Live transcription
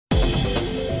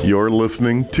You're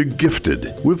listening to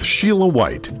Gifted with Sheila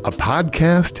White, a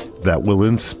podcast that will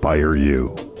inspire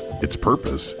you. Its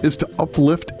purpose is to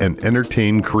uplift and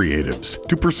entertain creatives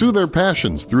to pursue their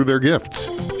passions through their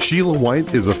gifts. Sheila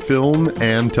White is a film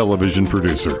and television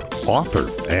producer, author,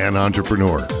 and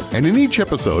entrepreneur. And in each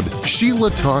episode,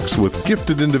 Sheila talks with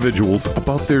gifted individuals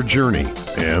about their journey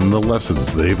and the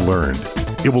lessons they've learned.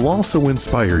 It will also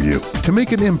inspire you to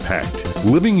make an impact,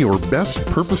 living your best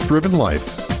purpose-driven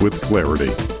life with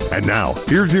clarity. And now,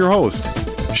 here's your host,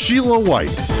 Sheila White.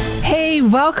 Hey,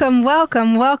 welcome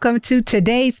to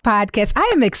today's podcast. I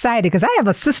am excited because I have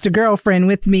a sister girlfriend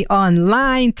with me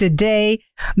online today,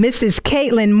 Mrs.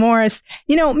 Caitlin Morris.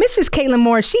 You know, Mrs. Caitlin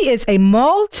Morris, she is a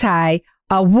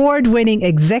multi-award-winning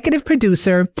executive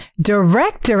producer,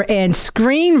 director, and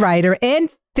screenwriter, and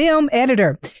film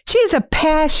editor. She has a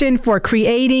passion for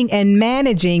creating and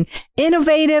managing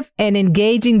innovative and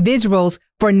engaging visuals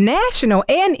for national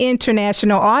and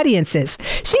international audiences.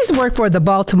 She's worked for the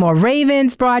Baltimore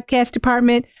Ravens broadcast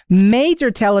department, major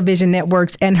television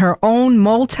networks, and her own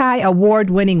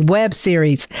multi-award-winning web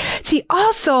series. She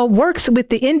also works with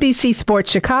the NBC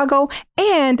Sports Chicago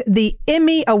and the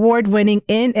Emmy award-winning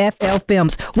NFL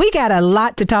films. We got a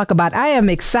lot to talk about. I am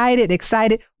excited.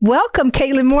 Welcome,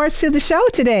 Caitlin Morris, to the show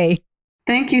today.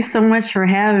 Thank you so much for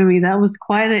having me. That was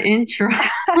quite an intro.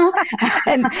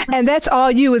 and that's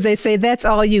all you, as they say, that's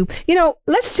all you. You know,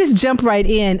 let's just jump right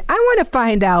in. I want to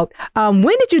find out, when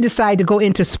did you decide to go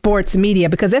into sports media?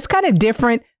 Because that's kind of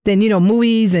different than, you know,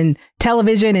 movies and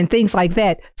television and things like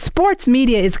that. Sports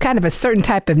media is kind of a certain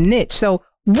type of niche. So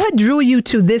what drew you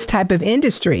to this type of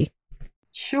industry?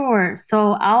 Sure.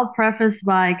 So I'll preface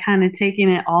by kind of taking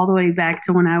it all the way back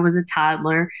to when I was a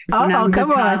toddler.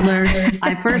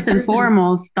 I first and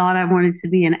foremost thought I wanted to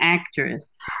be an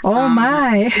actress. Oh,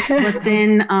 my. But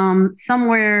then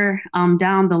somewhere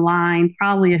down the line,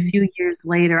 probably a few years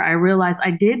later, I realized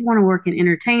I did want to work in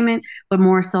entertainment, but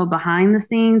more so behind the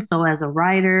scenes. So as a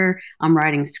writer, I'm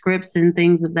writing scripts and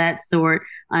things of that sort.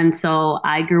 And so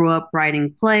I grew up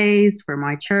writing plays for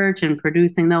my church and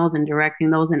producing those and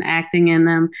directing those and acting in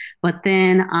them. But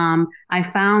then I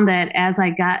found that as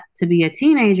I got to be a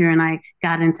teenager and I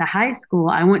got into high school,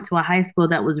 I went to a high school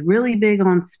that was really big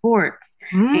on sports.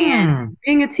 And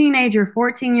being a teenager,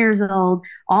 14 years old,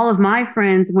 all of my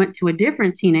friends went to a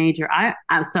different a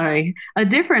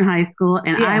different high school.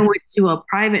 And I went to a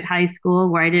private high school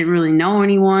where I didn't really know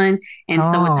anyone. And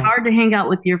so it's hard to hang out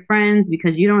with your friends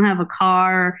because you don't have a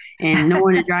car and no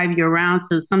one to drive you around.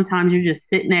 So sometimes you're just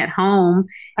sitting at home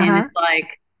and it's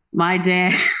like, my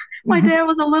dad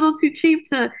was a little too cheap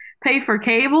to pay for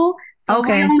cable. So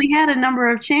we only had a number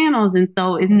of channels. And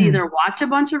so it's either watch a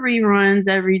bunch of reruns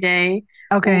every day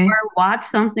or watch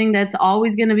something that's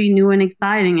always going to be new and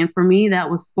exciting. And for me, that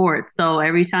was sports. So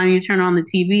every time you turn on the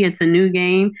TV, it's a new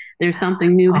game. There's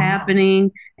something new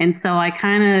happening. And so I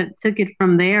kind of took it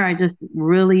from there. I just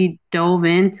really dove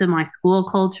into my school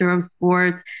culture of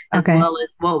sports as well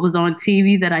as what was on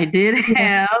TV that I did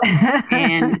have.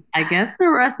 And I guess the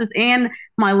rest is, and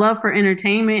my love for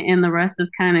entertainment, and the rest is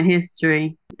kind of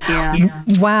history. Yeah.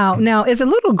 Wow. Now, as a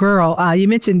little girl, you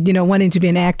mentioned, you know, wanting to be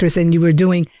an actress and you were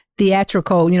doing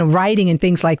theatrical, you know, writing and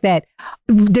things like that.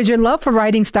 Did your love for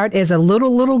writing start as a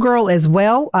little girl as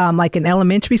well? Like in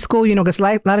elementary school, you know, because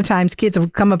a lot of times kids will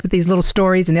come up with these little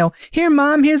stories and they'll, here,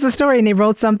 Mom, here's a story. And they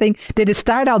wrote something. Did it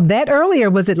start out that early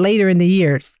or was it later in the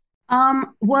years?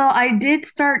 Well, I did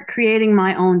start creating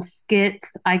my own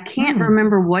skits. I can't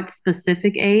remember what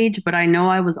specific age, but I know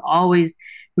I was always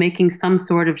making some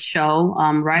sort of show,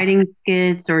 writing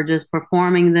skits or just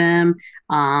performing them.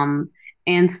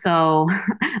 And so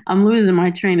I'm losing my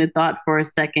train of thought for a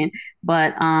second,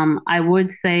 but I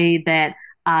would say that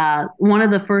one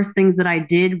of the first things that I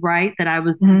did write that I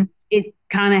was, it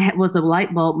kind of was a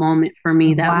light bulb moment for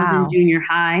me. That was in junior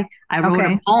high. I wrote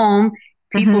a poem.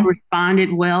 People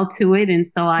responded well to it. And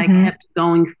so I kept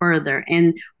going further.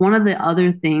 And one of the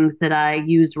other things that I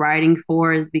use writing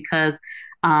for is because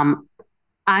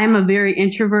I'm a very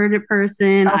introverted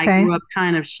person. I grew up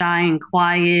kind of shy and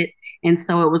quiet. And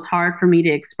so it was hard for me to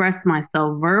express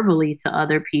myself verbally to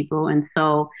other people. And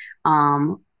so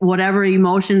whatever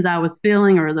emotions I was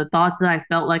feeling or the thoughts that I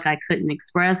felt like I couldn't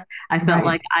express, I felt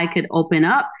like I could open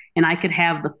up and I could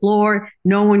have the floor.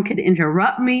 No one could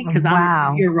interrupt me because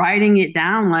you're writing it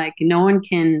down. Like no one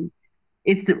can,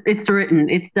 it's written,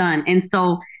 it's done. And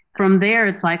so from there,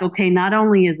 it's like, okay, not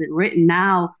only is it written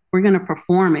now, we're going to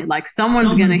perform it. Like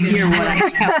someone's going to hear what I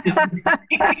have to say.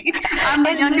 I'm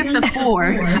the youngest of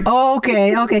four.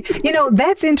 Okay.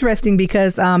 That's interesting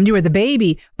because you were the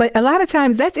baby. But a lot of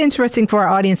times that's interesting for our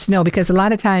audience to know, because a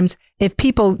lot of times if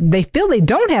people, they feel they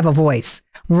don't have a voice,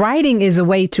 writing is a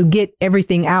way to get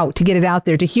everything out, to get it out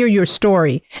there, to hear your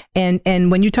story. And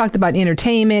when you talked about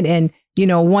entertainment and,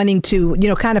 wanting to,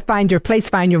 kind of find your place,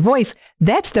 find your voice,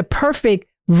 that's the perfect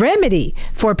remedy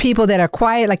for people that are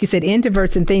quiet, like you said,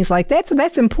 introverts and things like that. So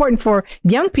that's important for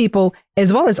young people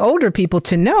as well as older people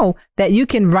to know that you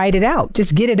can write it out,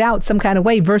 just get it out some kind of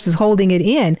way versus holding it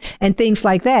in and things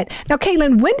like that. Now,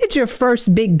 Caitlin, when did your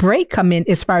first big break come in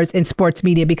as far as in sports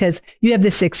media? Because you have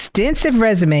this extensive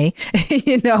resume,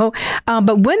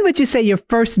 but when would you say your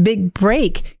first big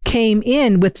break came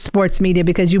in with sports media?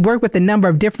 Because you work with a number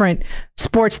of different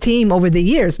sports teams over the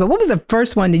years, but what was the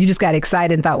first one that you just got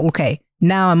excited and thought, okay,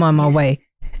 now I'm on my way?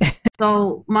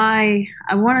 So I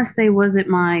want to say,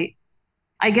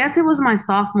 I guess it was my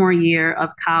sophomore year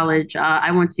of college. I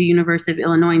went to University of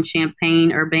Illinois in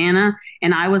Champaign-Urbana,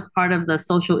 and I was part of the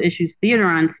Social Issues Theater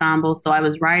Ensemble. So I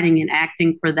was writing and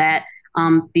acting for that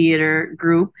theater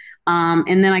group.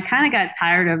 And then I kind of got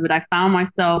tired of it. I found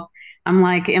myself, I'm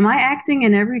like, am I acting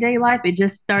in everyday life? It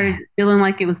just started feeling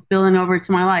like it was spilling over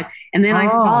to my life. And then I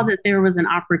saw that there was an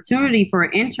opportunity for an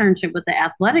internship with the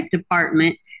athletic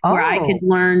department where I could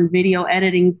learn video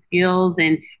editing skills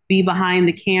and be behind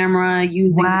the camera,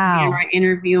 using the camera,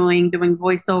 interviewing, doing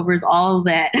voiceovers, all of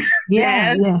that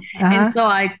jazz. And so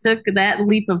I took that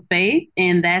leap of faith,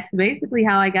 and that's basically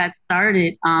how I got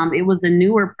started. It was a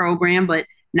newer program, but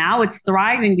now it's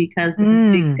thriving because the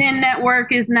Big Ten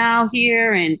Network is now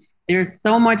here, and there's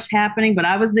so much happening. But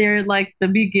I was there at like the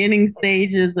beginning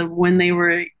stages of when they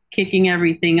were kicking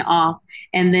everything off.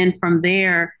 And then from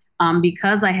there,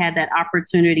 because I had that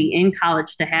opportunity in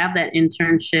college to have that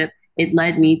internship, it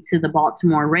led me to the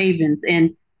Baltimore Ravens.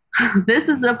 And this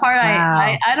is the part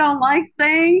I don't like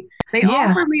saying. They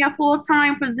offered me a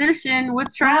full-time position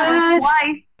with travel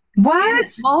twice. What?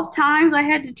 And both times I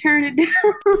had to turn it down.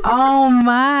 Oh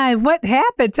my, what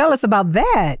happened? Tell us about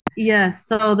that. Yes.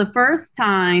 So the first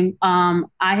time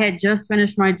I had just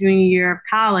finished my junior year of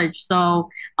college. So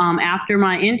after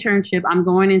my internship, I'm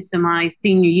going into my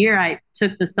senior year. I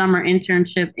took the summer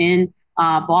internship in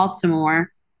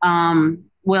Baltimore.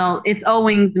 Well, it's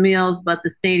Owings Mills, but the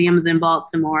stadium's in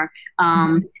Baltimore.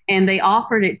 And they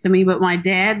offered it to me, but my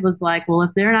dad was like, well,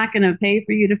 if they're not going to pay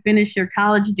for you to finish your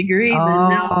college degree, then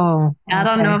no. I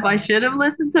don't know if I should have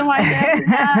listened to my dad or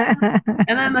not.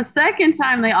 And then the second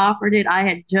time they offered it, I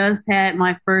had just had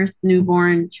my first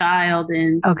newborn child.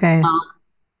 And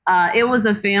it was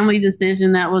a family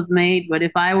decision that was made. But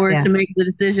if I were to make the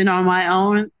decision on my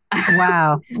own,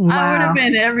 I would have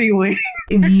been everywhere.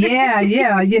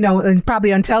 And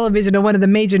probably on television or one of the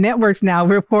major networks now,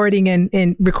 reporting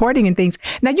and recording and things.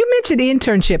 Now, you mentioned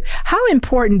internship. How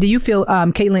important do you feel,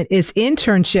 Caitlin, is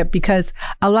internship? Because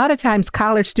a lot of times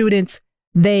college students,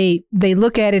 they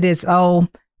look at it as, I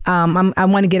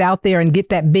want to get out there and get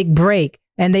that big break.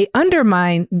 And they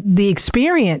undermine the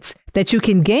experience that you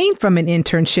can gain from an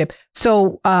internship.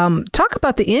 So talk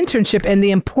about the internship and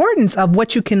the importance of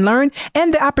what you can learn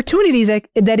and the opportunities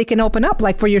that it can open up,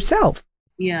 like for yourself.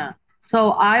 Yeah.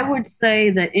 So I would say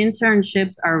that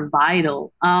internships are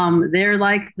vital. They're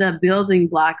like the building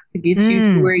blocks to get you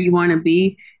to where you want to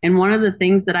be. And one of the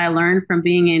things that I learned from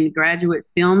being in graduate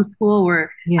film school,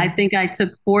 where I think I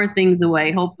took 4 things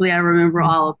away. Hopefully I remember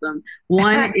all of them.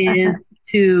 One is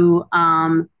to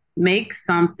make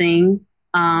something,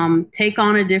 take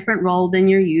on a different role than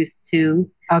you're used to.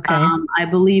 I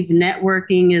believe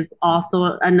networking is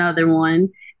also another one.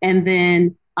 And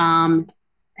then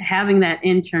having that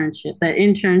internship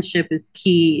is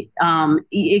key.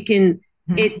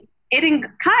 It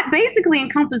basically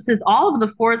encompasses all of the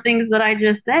 4 things that I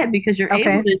just said, because you're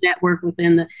able to network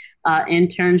within the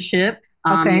internship.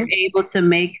 You're able to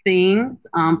make things,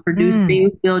 produce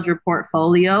things, build your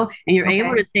portfolio, and you're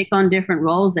able to take on different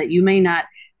roles that you may not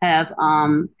have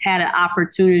had an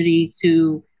opportunity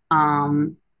to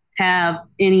have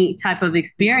any type of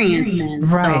experience in.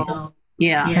 Right. So,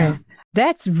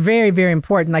 That's very, very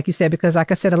important, like you said, because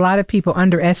like I said, a lot of people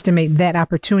underestimate that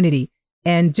opportunity.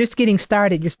 And just getting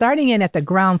started, you're starting in at the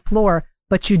ground floor,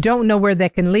 but you don't know where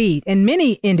that can lead. In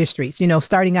many industries,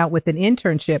 starting out with an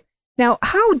internship. Now,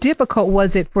 how difficult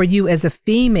was it for you as a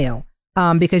female?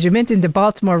 Because you mentioned the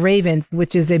Baltimore Ravens,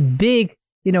 which is a big,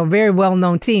 very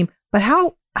well-known team. But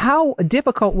how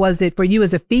difficult was it for you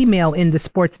as a female in the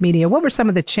sports media? What were some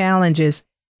of the challenges,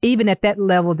 even at that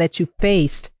level, that you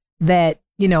faced that,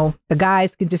 the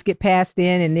guys can just get passed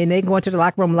in and then they go into the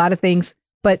locker room, a lot of things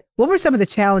But what were some of the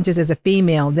challenges as a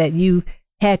female that you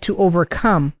had to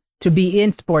overcome to be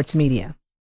in sports media?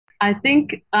 I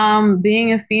think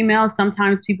being a female,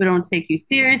 sometimes people don't take you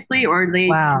seriously, or they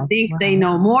think they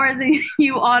know more than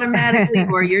you automatically,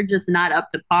 or you're just not up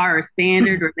to par or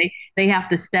standard, or they have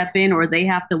to step in, or they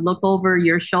have to look over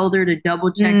your shoulder to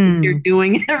double check that you're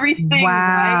doing everything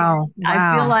right.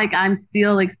 I feel like I'm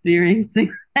still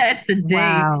experiencing that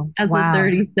today as a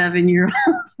 37-year-old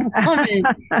woman.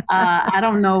 I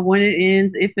don't know when it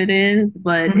ends, if it ends,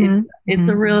 but it's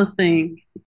a real thing.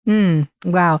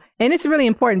 Wow. And it's really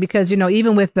important because,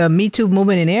 even with the Me Too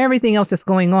movement and everything else that's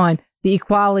going on, the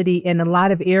equality in a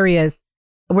lot of areas,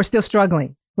 we're still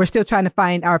struggling. We're still trying to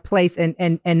find our place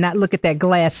and not look at that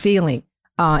glass ceiling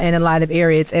in a lot of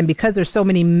areas. And because there's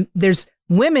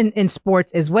women in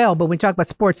sports as well. But when we talk about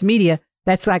sports media,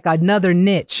 that's like another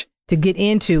niche to get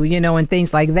into, and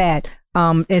things like that.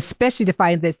 Especially to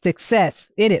find that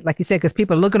success in it, like you said, because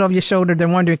people are looking over your shoulder. They're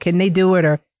wondering, can they do it?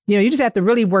 Or, you just have to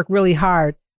really work really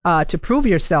hard to prove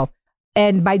yourself.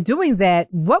 And by doing that,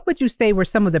 what would you say were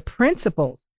some of the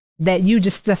principles that you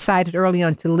just decided early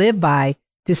on to live by,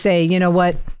 to say, you know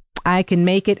what, I can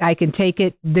make it, I can take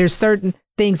it. There's certain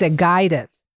things that guide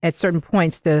us at certain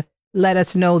points to let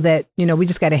us know that, we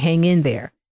just got to hang in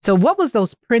there. So what was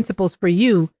those principles for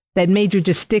you that made you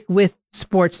just stick with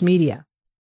sports media?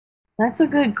 That's a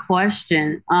good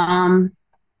question.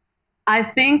 I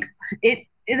think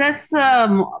that's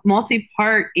a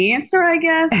multi-part answer, I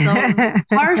guess. So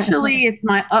partially it's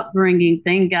my upbringing.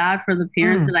 Thank God for the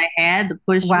parents that I had to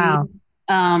push me.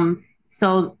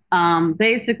 So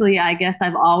basically, I guess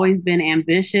I've always been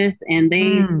ambitious, and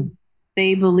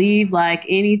they believe like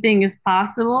anything is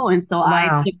possible. And so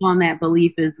I took on that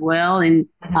belief as well. And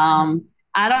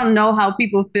I don't know how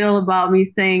people feel about me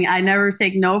saying I never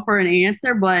take no for an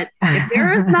answer, but if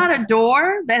there is not a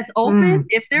door that's open,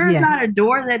 if there is not a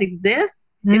door that exists,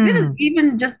 if it is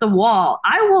even just a wall,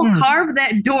 I will carve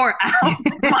that door out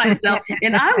for myself,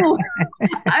 and I will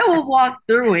walk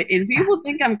through it. And people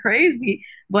think I'm crazy,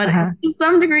 but to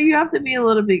some degree, you have to be a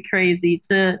little bit crazy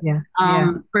to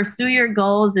pursue your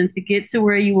goals and to get to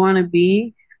where you want to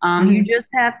be. You just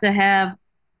have to have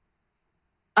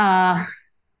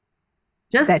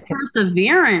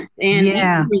perseverance and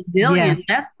even resilience.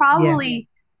 That's probably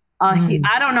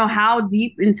I don't know how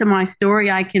deep into my story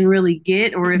I can really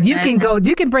get, or if you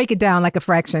can break it down like a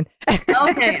fraction.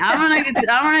 Okay, I'm gonna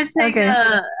take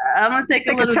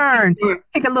a turn.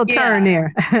 Take a little turn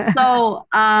there. So,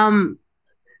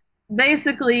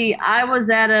 basically, I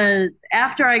was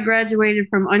after I graduated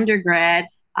from undergrad,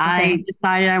 I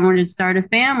decided I wanted to start a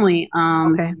family.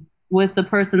 With the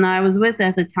person that I was with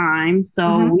at the time.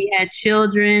 So we had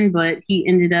children, but he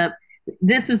ended up.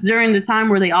 This is during the time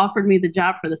where they offered me the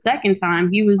job for the second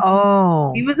time. He was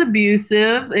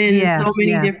abusive in so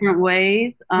many different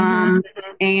ways. And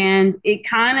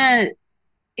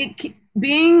it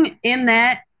being in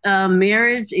that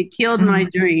marriage, it killed my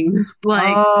dreams.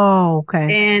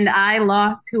 And I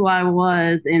lost who I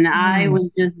was, and I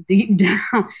was just deep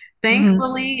down.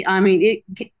 Thankfully, I mean,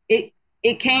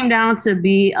 it came down to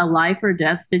be a life or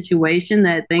death situation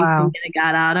that thankfully I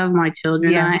got out of. My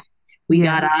children and I, we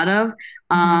got out of.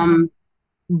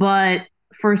 But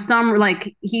for some,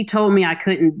 like, he told me I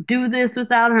couldn't do this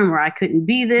without him, or I couldn't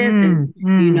be this, and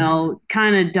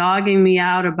kind of dogging me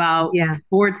out about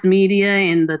sports media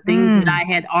and the things that I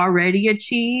had already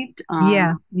achieved.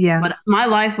 But my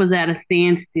life was at a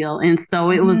standstill, and so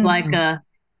it was like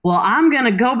I'm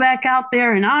gonna go back out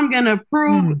there and I'm gonna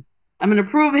prove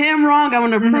him wrong. I'm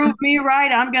going to prove me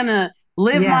right. I'm going to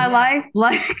live my life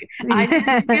like I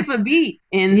didn't skip a beat.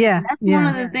 And that's one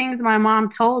of the things my mom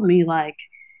told me, like,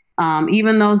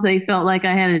 even though they felt like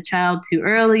I had a child too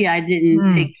early, I didn't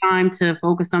take time to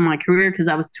focus on my career because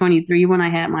I was 23 when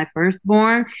I had my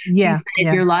firstborn. She said,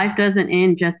 your life doesn't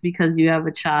end just because you have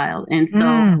a child. And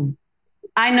so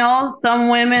I know some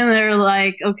women, they're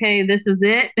like, okay, this is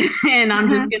it. And I'm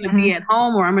just going to be at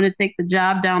home, or I'm going to take the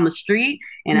job down the street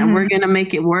and we're going to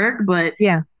make it work. But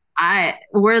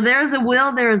where there's a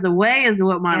will, there is a way, is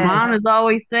what my mom has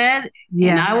always said.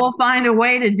 And I will find a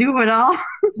way to do it all.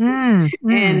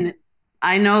 And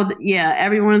I know that,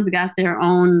 everyone's got their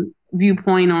own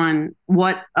viewpoint on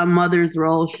what a mother's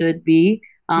role should be.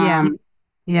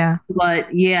 But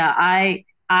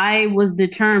I was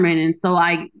determined. And so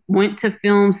I went to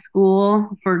film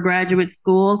school for graduate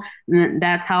school. And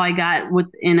that's how I got with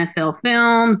NFL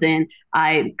Films. And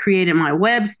I created my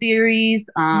web series.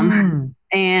 And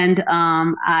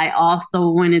I also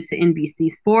went into NBC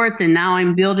Sports. And now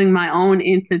I'm building my own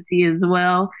entity as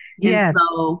well. And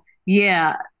so,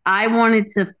 I wanted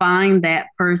to find that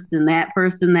person that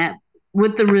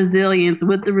with the resilience,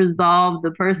 with the resolve,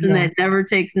 the person Yeah. that never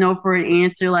takes no for an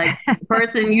answer. Like the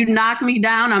person, you knock me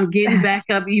down, I'm getting back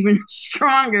up even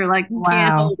stronger. Like you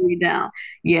can't Wow. hold me down.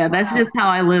 Yeah, that's Wow. just how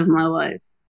I live my life.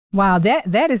 Wow,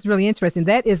 that is really interesting.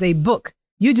 That is a book.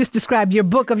 You just described your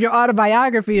book of your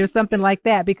autobiography or something like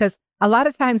that, because a lot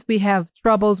of times we have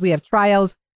troubles, we have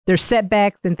trials, there's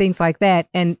setbacks and things like that,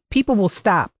 and people will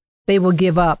stop. They will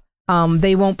give up.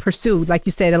 They won't pursue. Like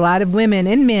you said, a lot of women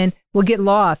and men will get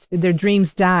lost. Their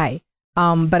dreams die.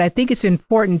 But I think it's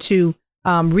important to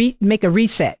make a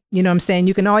reset. You know what I'm saying?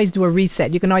 You can always do a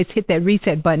reset. You can always hit that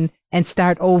reset button and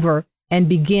start over and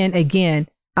begin again.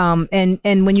 And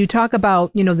when you talk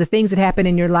about, the things that happen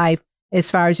in your life, as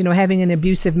far as, having an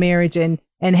abusive marriage and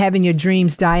having your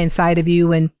dreams die inside of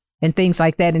you and things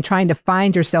like that, and trying to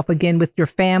find yourself again with your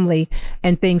family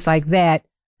and things like that.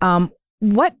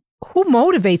 Who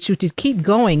motivates you to keep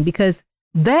going? Because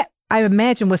that, I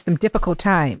imagine, was some difficult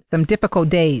times, some difficult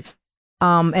days.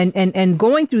 And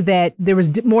going through that, there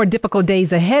was more difficult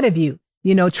days ahead of you,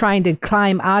 trying to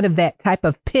climb out of that type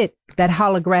of pit, that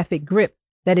holographic grip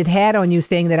that it had on you,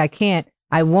 saying that I can't,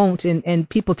 I won't, and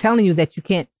people telling you that you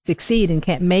can't succeed and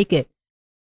can't make it.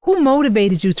 Who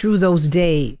motivated you through those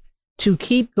days to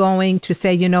keep going, to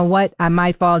say, you know what, I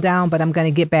might fall down, but I'm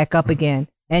going to get back up again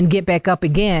and get back up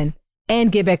again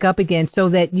and get back up again, so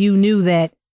that you knew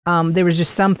that there was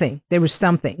just something, who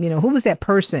was that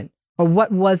person, or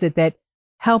what was it that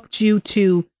helped you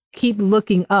to keep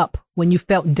looking up when you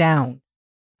felt down?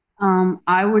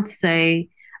 I would say,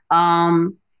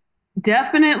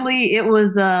 definitely it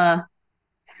was, I'll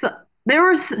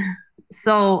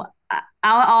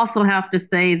also have to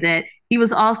say that he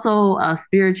was also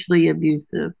spiritually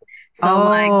abusive.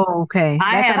 So okay.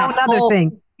 I That's had a whole other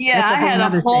thing. Yeah, I had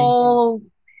a whole,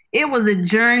 it was a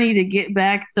journey to get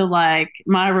back to like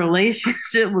my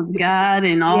relationship with God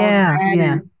and all of that.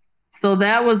 Yeah. And so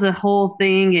that was a whole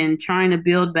thing, and trying to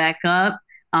build back up.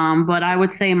 But I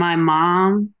would say my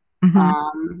mom,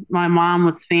 my mom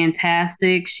was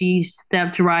fantastic. She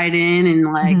stepped right in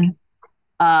and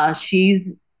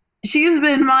she's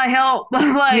been my help.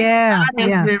 God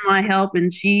has been my help,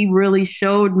 and she really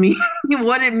showed me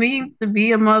what it means to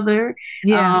be a mother.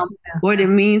 What it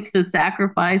means to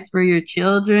sacrifice for your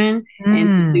children and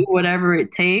to do whatever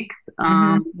it takes.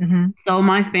 So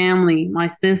my family, my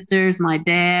sisters, my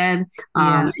dad,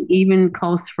 and even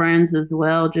close friends as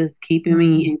well, just keeping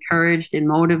me encouraged and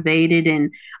motivated,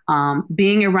 and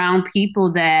being around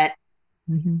people that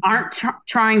aren't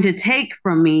trying to take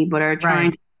from me, but are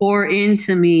trying to pour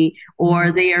into me,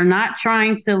 or they are not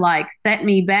trying to like set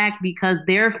me back because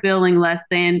they're feeling less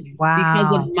than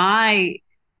because of my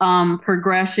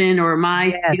progression or my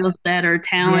skill set or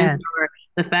talents or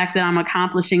the fact that I'm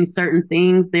accomplishing certain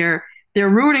things. They're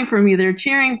rooting for me. They're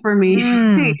cheering for me,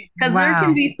 because there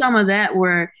can be some of that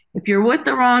where if you're with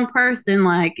the wrong person,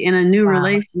 like in a new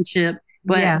relationship,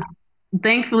 but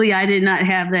thankfully I did not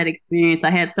have that experience. I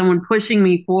had someone pushing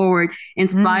me forward in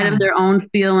spite of their own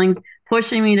feelings,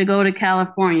 pushing me to go to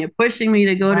California, pushing me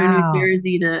to go to New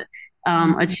Jersey to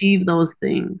achieve those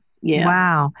things. Yeah.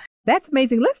 Wow. That's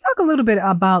amazing. Let's talk a little bit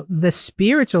about the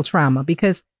spiritual trauma,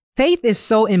 because faith is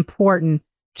so important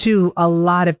to a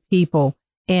lot of people.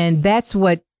 And that's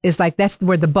what is like, that's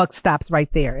where the buck stops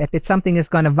right there. If it's something that's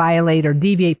going to violate or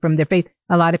deviate from their faith,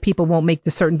 a lot of people won't make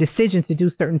the certain decisions to do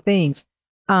certain things.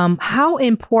 How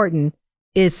important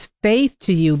is faith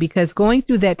to you? Because going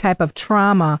through that type of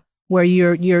trauma where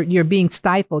you're being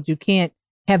stifled, you can't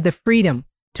have the freedom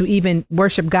to even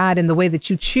worship God in the way that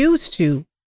you choose to.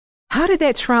 How did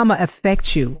that trauma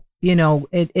affect you,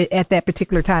 at that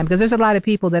particular time? Because there's a lot of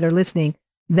people that are listening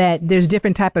that there's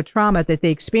different type of trauma that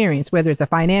they experience, whether it's a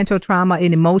financial trauma,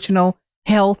 an emotional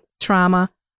health trauma,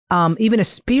 even a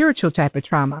spiritual type of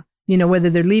trauma, whether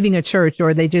they're leaving a church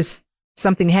or they just,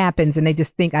 something happens and they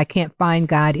just think, I can't find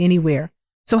God anywhere.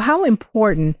 So how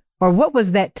important, or what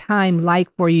was that time like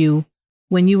for you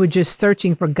when you were just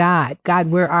searching for God?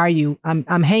 God, where are you?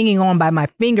 I'm hanging on by my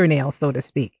fingernails, so to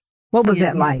speak. What was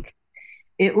that like?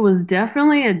 It was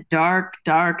definitely a dark,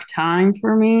 dark time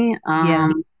for me.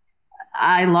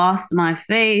 I lost my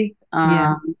faith.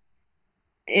 I'm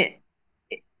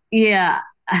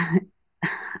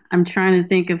trying to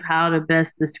think of how to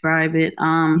best describe it.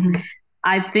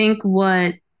 I think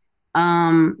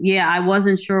I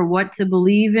wasn't sure what to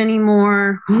believe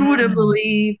anymore, who to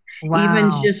believe,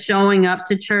 even just showing up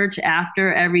to church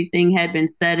after everything had been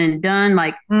said and done.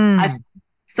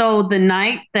 So the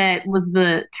night that was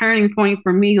the turning point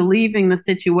for me leaving the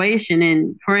situation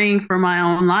and praying for my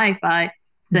own life, I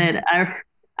said,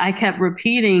 I kept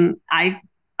repeating, I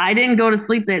didn't go to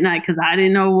sleep that night because I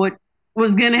didn't know what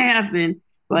was going to happen.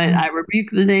 but I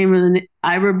rebuked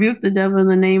I rebuked the devil in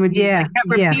the name of Jesus. I kept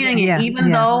repeating it, even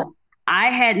though I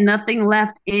had nothing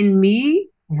left in me.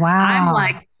 Wow. I'm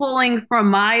like pulling from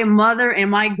my mother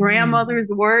and my grandmother's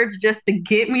words just to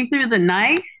get me through the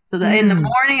night so that in the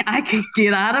morning I can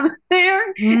get out of there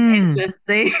and just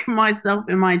save myself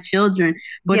and my children.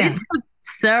 But it took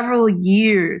several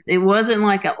years. It wasn't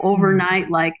like an overnight,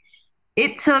 like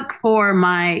it took for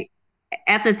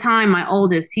at the time, my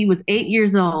oldest, he was 8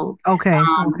 years old. Okay.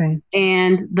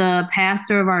 And the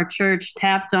pastor of our church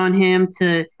tapped on him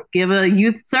to give a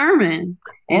youth sermon.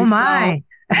 And so,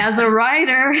 as a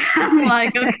writer, I'm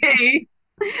like, okay,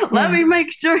 let me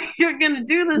make sure you're going to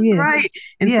do this right.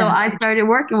 And so I started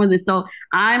working with it. So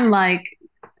I'm like,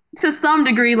 to some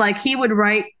degree, like he would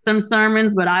write some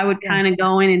sermons, but I would kind of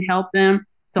go in and help them.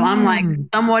 So I'm like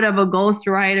somewhat of a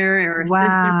ghostwriter or assistant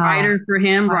writer for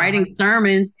him, writing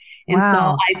sermons. And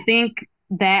so I think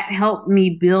that helped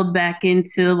me build back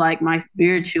into like my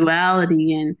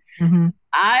spirituality. And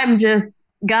I'm just,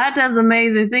 God does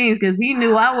amazing things because he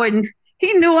knew I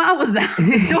was out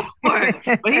the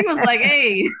door. But he was like,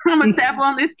 hey, I'm going to tap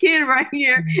on this kid right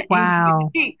here. Wow.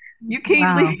 You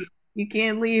can't leave. You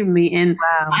can't leave me. And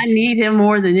I need him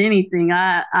more than anything.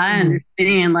 I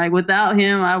understand. Like without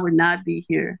him, I would not be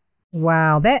here.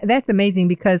 Wow. That's amazing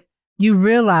because you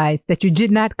realize that you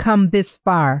did not come this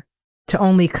far to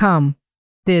only come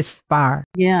this far.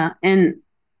 Yeah. And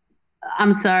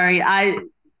I'm sorry.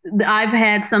 I've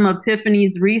had some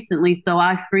epiphanies recently. So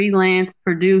I freelance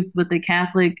produce with the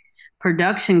Catholic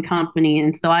production company.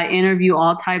 And so I interview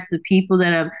all types of people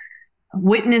that have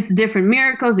witnessed different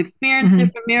miracles, experienced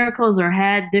different miracles, or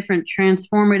had different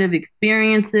transformative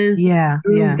experiences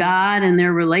through God and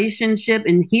their relationship.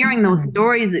 And hearing those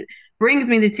stories, it brings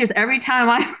me to tears. Every time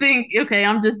I think, okay,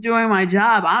 I'm just doing my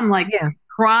job, I'm like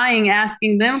crying,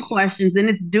 asking them questions, and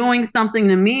it's doing something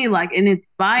to me, like, and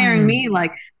inspiring me,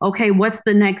 like, okay, what's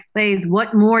the next phase?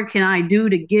 What more can I do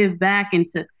to give back and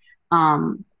to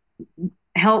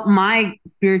help my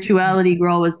spirituality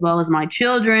grow as well as my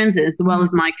children's, as well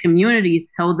as my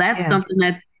communities? So that's something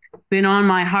that's been on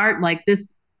my heart. Like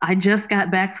this, I just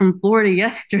got back from Florida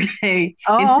yesterday.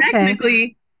 And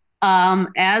technically,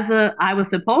 I was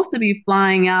supposed to be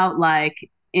flying out like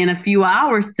in a few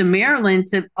hours to Maryland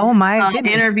to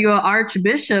interview an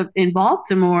archbishop in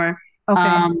Baltimore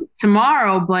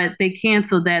tomorrow, but they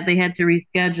canceled that. They had to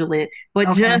reschedule it. But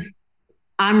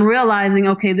I'm realizing,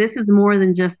 okay, this is more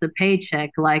than just a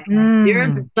paycheck. Like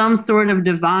there's some sort of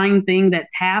divine thing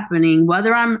that's happening,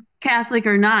 whether I'm Catholic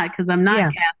or not, because I'm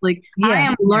not Catholic. I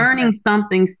am learning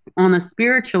something on a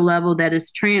spiritual level that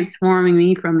is transforming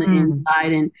me from the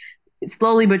inside and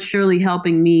slowly but surely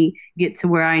helping me get to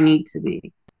where I need to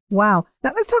be. Wow.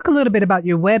 Now let's talk a little bit about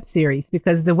your web series,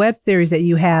 because the web series that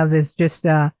you have is just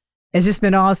it's just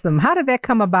been awesome. How did that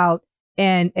come about,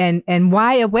 and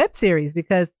why a web series?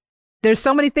 Because there's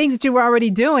so many things that you were already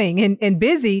doing and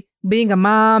busy being a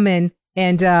mom and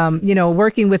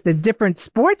working with the different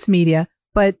sports media.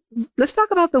 But let's talk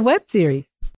about the web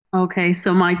series. Okay.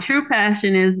 So my true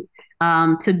passion is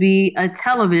to be a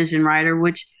television writer,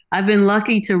 which I've been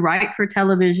lucky to write for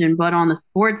television, but on the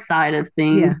sports side of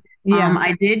things.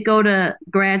 I did go to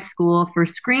grad school for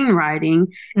screenwriting.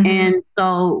 And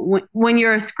so when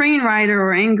you're a screenwriter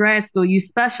or in grad school, you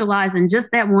specialize in just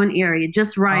that one area,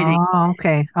 just writing.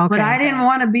 Okay. But I didn't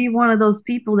want to be one of those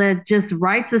people that just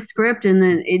writes a script and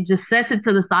then it just sets it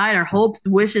to the side or hopes,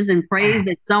 wishes, and prays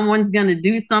that someone's going to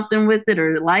do something with it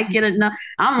or like it enough.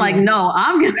 I'm like, no,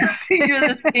 I'm going to figure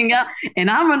this thing out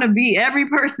and I'm going to be every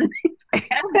person I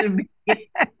have to be.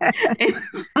 And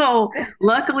so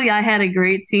luckily I had a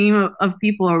great team of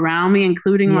people around me,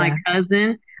 including my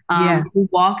cousin, who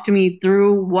walked me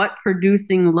through what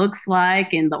producing looks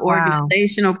like and the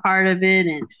organizational part of it.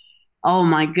 And oh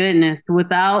my goodness,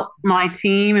 without my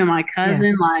team and my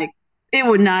cousin, like it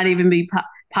would not even be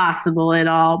possible at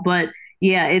all. But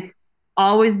yeah, it's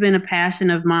always been a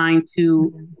passion of mine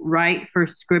to write for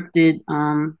scripted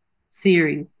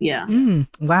series. Yeah.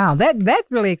 Wow.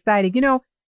 That's really exciting.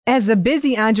 As a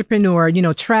busy entrepreneur,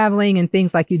 traveling and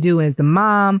things like you do as a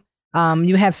mom,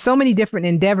 you have so many different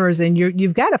endeavors and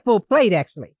you've got a full plate,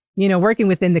 actually, working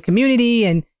within the community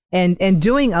and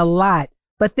doing a lot.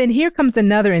 But then here comes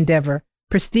another endeavor,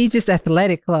 Prestigious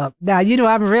Athletic Club. Now,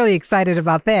 I'm really excited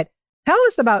about that. Tell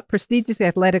us about Prestigious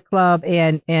Athletic Club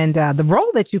and the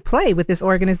role that you play with this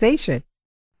organization.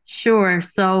 Sure.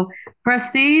 So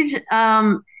Prestige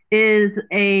is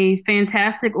a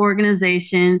fantastic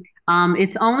organization.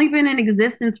 It's only been in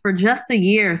existence for just a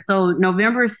year. So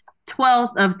November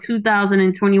 12th of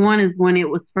 2021 is when it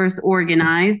was first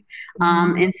organized.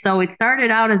 And so it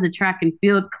started out as a track and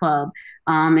field club.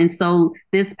 And so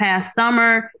this past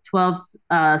summer, 12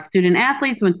 student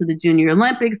athletes went to the Junior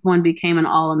Olympics. One became an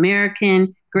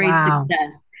All-American. Great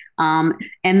success.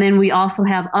 And then we also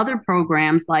have other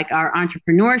programs like our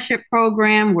entrepreneurship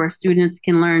program, where students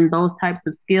can learn those types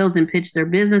of skills and pitch their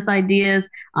business ideas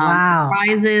for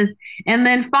prizes. And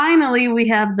then finally, we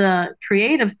have the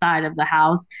creative side of the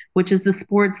house, which is the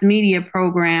sports media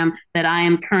program that I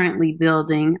am currently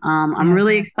building. I'm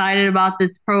really excited about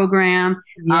this program.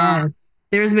 Yes.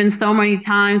 There's been so many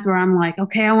times where I'm like,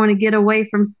 okay, I want to get away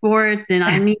from sports and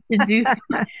I need to do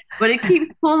something, but it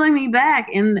keeps pulling me back.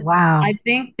 And I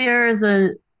think there's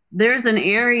an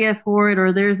area for it,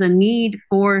 or there's a need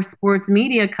for sports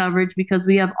media coverage, because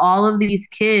we have all of these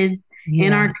kids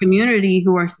in our community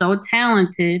who are so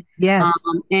talented,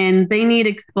 and they need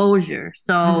exposure.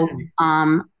 So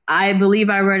I believe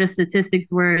I read a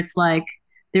statistics where it's like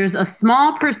there's a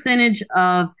small percentage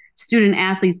of student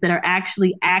athletes that are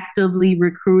actually actively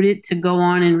recruited to go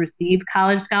on and receive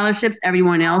college scholarships.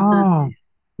 Everyone else is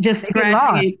just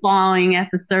scratching and clawing at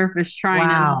the surface, trying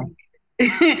to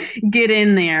like, get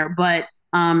in there. But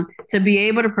to be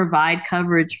able to provide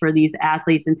coverage for these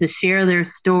athletes and to share their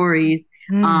stories,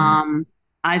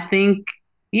 I think,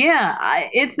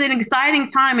 it's an exciting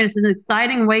time. And it's an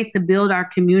exciting way to build our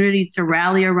community, to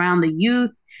rally around the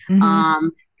youth,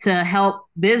 to help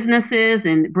businesses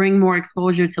and bring more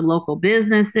exposure to local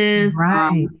businesses.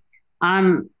 Right.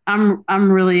 I'm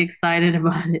really excited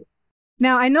about it.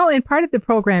 Now, I know in part of the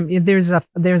program, there's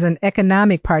an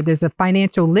economic part, there's a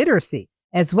financial literacy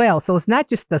as well. So it's not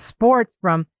just the sports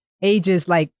from ages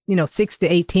like, 6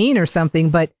 to 18 or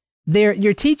something, but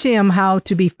you're teaching them how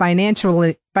to be financial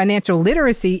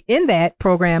literacy in that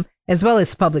program, as well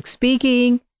as public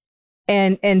speaking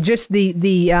and just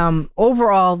the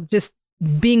overall just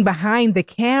being behind the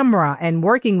camera and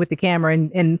working with the camera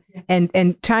and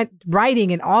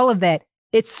writing and all of that.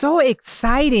 It's so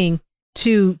exciting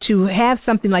to have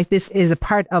something like this as a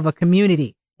part of a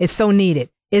community. It's so needed.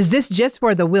 Is this just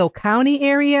for the Will County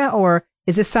area, or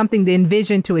is this something to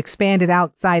envision to expand it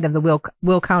outside of the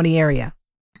Will County area?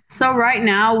 So right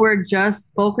now we're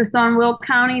just focused on Will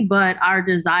County, but our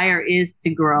desire is to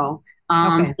grow.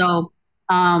 So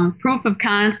proof of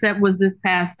concept was this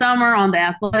past summer on the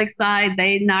athletic side.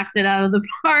 They knocked it out of the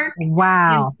park.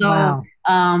 Wow. And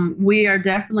so we are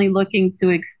definitely looking to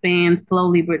expand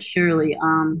slowly but surely.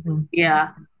 I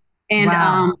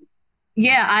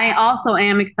also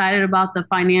am excited about the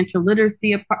financial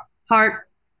literacy part,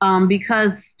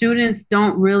 because students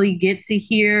don't really get to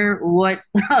hear what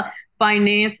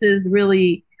finances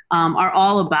really are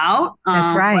all about.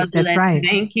 That's right. Whether that's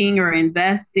banking or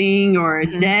investing or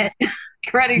debt.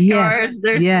 Credit cards.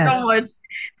 There's so much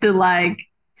to like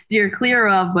steer clear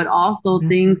of, but also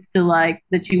things to like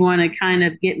that you want to kind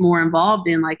of get more involved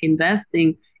in, like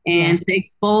investing, and to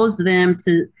expose them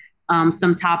to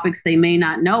some topics they may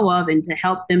not know of, and to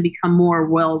help them become more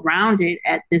well-rounded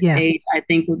at this age, I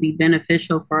think would be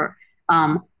beneficial for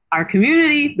our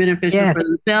community, beneficial for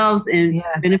themselves, and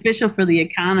beneficial for the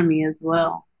economy as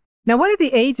well. Now, what are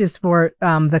the ages for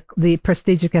the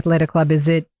Prestigious Athletic Club? Is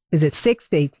it 6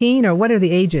 to 18, or what are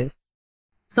the ages?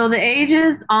 So the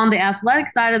ages on the athletic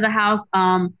side of the house,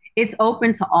 it's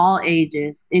open to all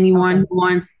ages. Anyone who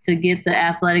wants to get the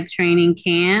athletic training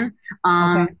can.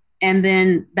 And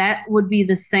then that would be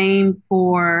the same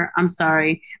for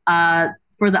the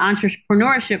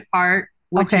entrepreneurship part,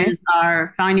 which is our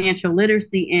financial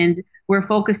literacy. And we're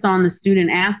focused on the student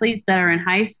athletes that are in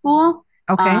high school.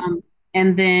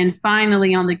 And then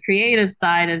finally, on the creative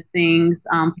side of things,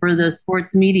 for the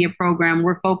sports media program,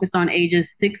 we're focused on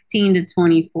ages 16 to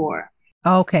 24.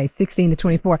 Okay, 16 to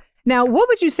 24. Now, what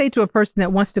would you say to a person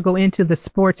that wants to go into the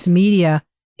sports media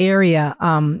area,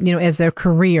 as their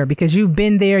career? Because you've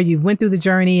been there, you went through the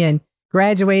journey and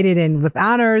graduated and with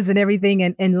honors and everything,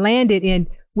 and landed in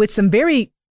with some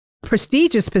very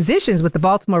prestigious positions with the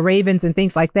Baltimore Ravens and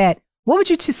things like that. What would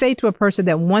you say to a person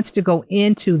that wants to go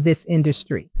into this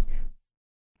industry?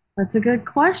 That's a good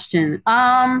question.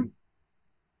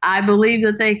 I believe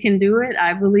that they can do it.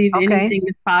 I believe anything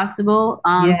is possible.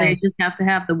 They just have to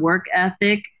have the work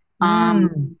ethic,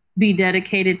 be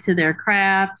dedicated to their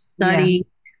craft, study,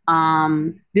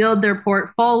 build their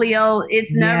portfolio.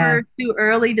 It's never too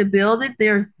early to build it.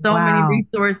 There's so many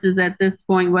resources at this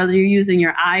point, whether you're using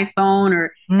your iPhone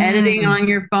or editing on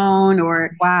your phone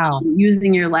or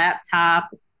using your laptop.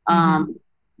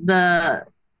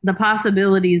 The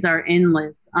possibilities are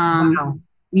endless. Wow,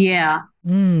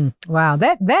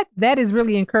 that is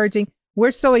really encouraging.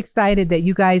 We're so excited that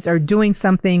you guys are doing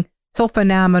something so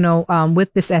phenomenal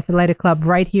with this athletic club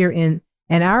right here in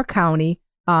our county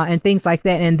and things like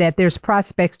that, and that there's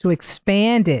prospects to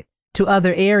expand it to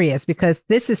other areas, because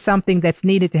this is something that's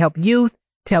needed to help youth,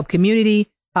 to help community,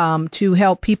 to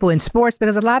help people in sports,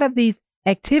 because a lot of these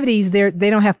activities, they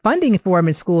don't have funding for them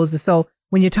in schools. And so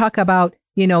when you talk about,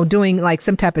 doing like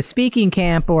some type of speaking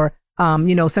camp or,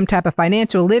 some type of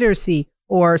financial literacy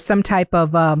or some type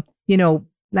of,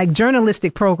 like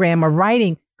journalistic program or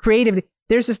writing, creative,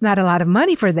 there's just not a lot of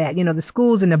money for that. The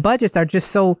schools and the budgets are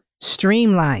just so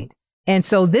streamlined. And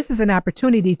so this is an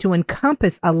opportunity to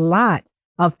encompass a lot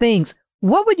of things.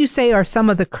 What would you say are some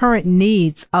of the current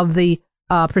needs of the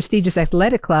Prestige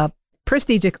Athletic Club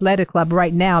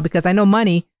right now? Because I know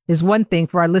money is one thing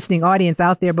for our listening audience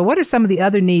out there, but what are some of the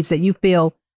other needs that you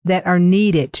feel that are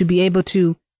needed to be able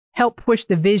to help push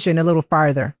the vision a little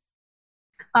farther?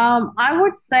 I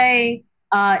would say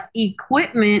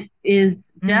equipment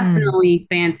is definitely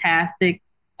fantastic.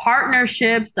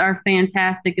 Partnerships are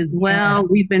fantastic as well.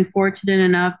 Yes. We've been fortunate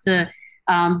enough to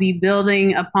be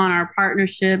building upon our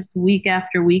partnerships week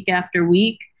after week after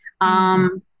week.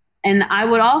 And I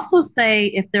would also say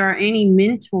if there are any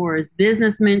mentors,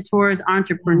 business mentors,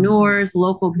 entrepreneurs,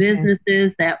 local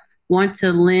businesses that want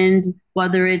to lend,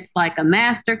 whether it's like a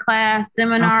masterclass,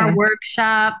 seminar,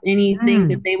 workshop, anything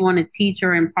that they want to teach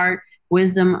or impart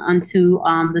wisdom unto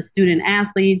the student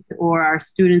athletes or our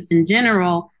students in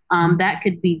general, that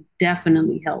could be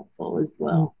definitely helpful as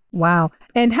well. Wow.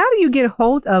 And how do you get a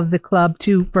hold of the club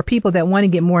for people that want to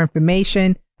get more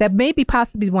information, that maybe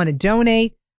possibly want to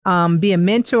donate, be a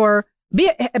mentor, be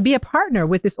a partner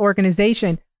with this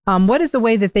organization? What is the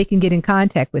way that they can get in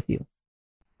contact with you?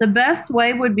 The best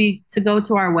way would be to go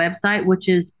to our website, which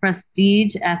is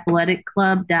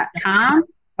prestigeathletic.com.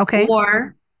 Okay.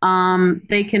 Or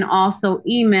they can also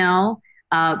email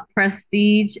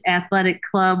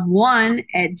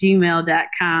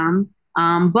prestigeathletic1@gmail.com.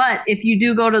 But if you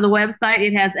do go to the website,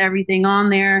 it has everything on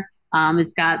there.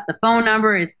 It's got the phone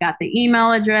number, it's got the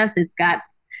email address, it's got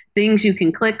things you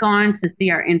can click on to see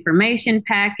our information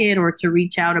packet or to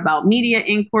reach out about media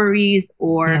inquiries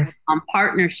or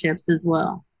partnerships as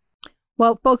well.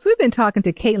 Well, folks, we've been talking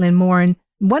to Caitlin Morin,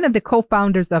 one of the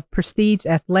co-founders of Prestige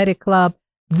Athletic Club.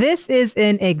 This is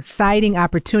an exciting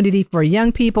opportunity for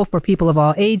young people, for people of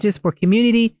all ages, for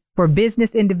community, for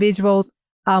business individuals.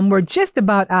 We're just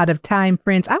about out of time,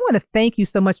 friends. I want to thank you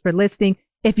so much for listening.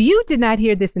 If you did not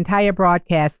hear this entire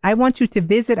broadcast, I want you to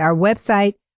visit our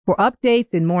website for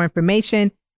updates and more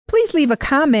information. Please leave a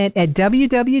comment at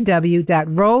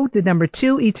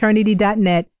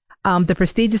www.road2eternity.net. The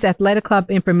Prestigious Athletic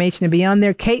Club information will be on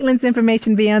there. Caitlin's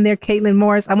information will be on there. Caitlin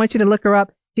Morris. I want you to look her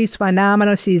up. She's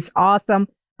phenomenal. She's awesome.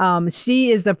 She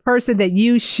is a person that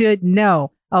you should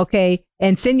know. Okay.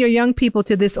 And send your young people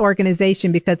to this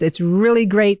organization because it's really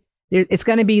great. It's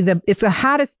going to be it's the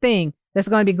hottest thing that's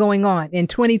going to be going on in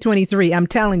 2023. I'm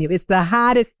telling you, it's the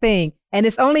hottest thing. And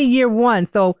it's only year one.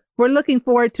 So we're looking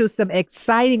forward to some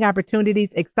exciting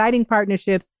opportunities, exciting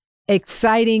partnerships,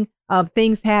 exciting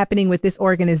things happening with this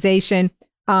organization.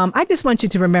 I just want you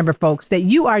to remember, folks, that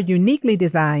you are uniquely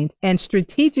designed and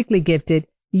strategically gifted.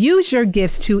 Use your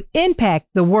gifts to impact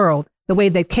the world the way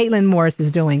that Caitlin Morris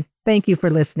is doing. Thank you for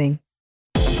listening.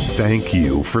 Thank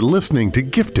you for listening to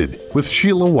Gifted with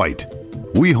Sheila White.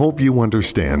 We hope you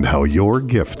understand how your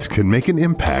gifts can make an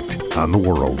impact on the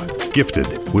world.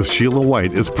 Gifted with Sheila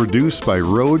White is produced by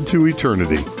Road to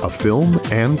Eternity, a film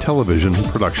and television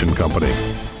production company.